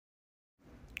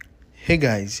Hey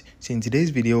guys, so in today's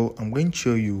video I'm going to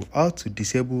show you how to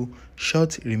disable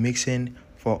short remixing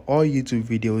for all YouTube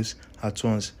videos at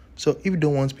once. So if you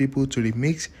don't want people to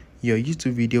remix your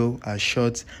YouTube video as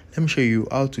short, let me show you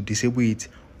how to disable it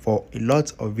for a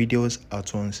lot of videos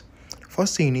at once.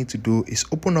 First thing you need to do is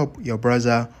open up your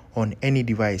browser on any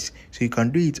device. So you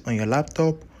can do it on your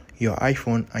laptop, your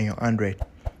iPhone and your Android.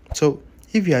 So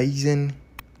if you are using,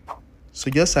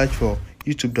 just search for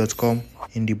youtube.com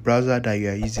in the browser that you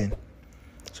are using.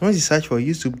 So once you search for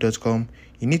youtube.com,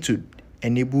 you need to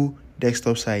enable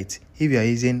desktop site if you are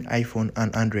using iPhone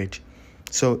and Android.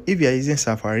 So if you are using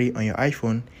Safari on your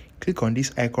iPhone, click on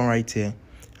this icon right here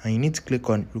and you need to click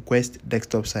on request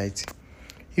desktop site.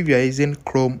 If you are using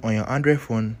Chrome on your Android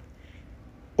phone,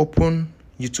 open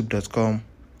youtube.com,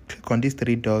 click on this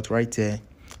three dots right here,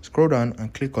 scroll down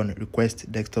and click on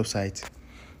request desktop site.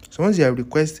 So once you have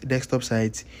request desktop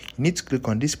site, you need to click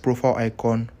on this profile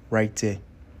icon right here.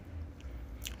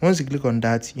 Once you click on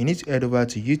that, you need to head over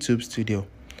to YouTube Studio.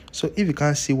 So if you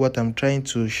can't see what I'm trying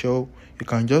to show, you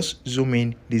can just zoom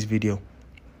in this video.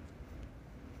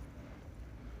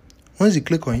 Once you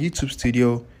click on YouTube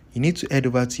Studio, you need to head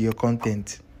over to your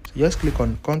content. So just click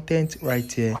on content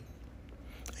right here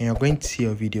and you're going to see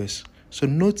your videos. So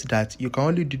note that you can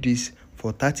only do this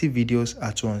for 30 videos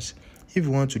at once. If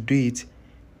you want to do it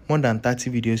more than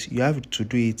 30 videos, you have to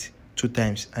do it 2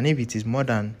 times, and if it is more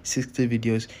than 60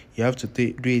 videos, you have to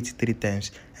do it 3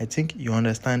 times. I think you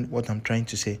understand what I'm trying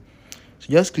to say. So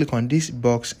just click on this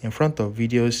box in front of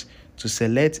videos to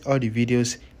select all the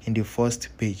videos in the first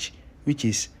page, which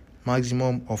is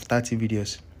maximum of 30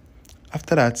 videos.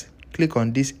 After that, click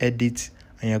on this edit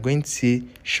and you're going to see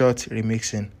short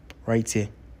remixing right here.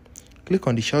 Click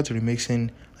on the short remixing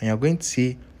and you're going to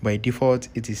see by default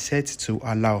it is set to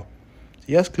allow. So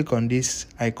just click on this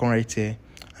icon right here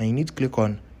and you need to click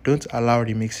on don't allow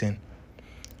remixing.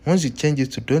 Once you change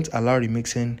it to don't allow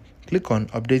remixing, click on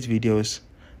update videos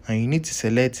and you need to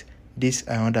select this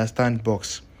I understand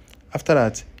box. After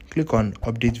that, click on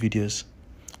update videos.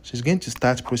 So it's going to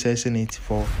start processing it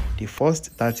for the first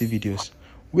 30 videos.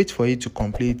 Wait for it to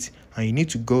complete and you need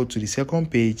to go to the second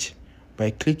page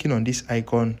by clicking on this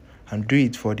icon and do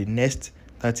it for the next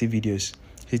 30 videos.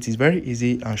 It is very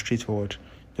easy and straightforward.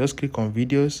 Just click on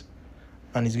videos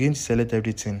and it's going to select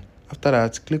everything. After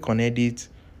that, click on edit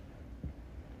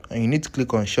and you need to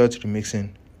click on short remixing.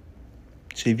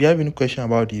 So if you have any question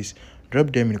about this,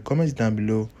 drop them in the comments down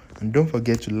below and don't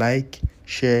forget to like,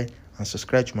 share and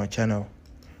subscribe to my channel.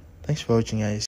 Thanks for watching, guys.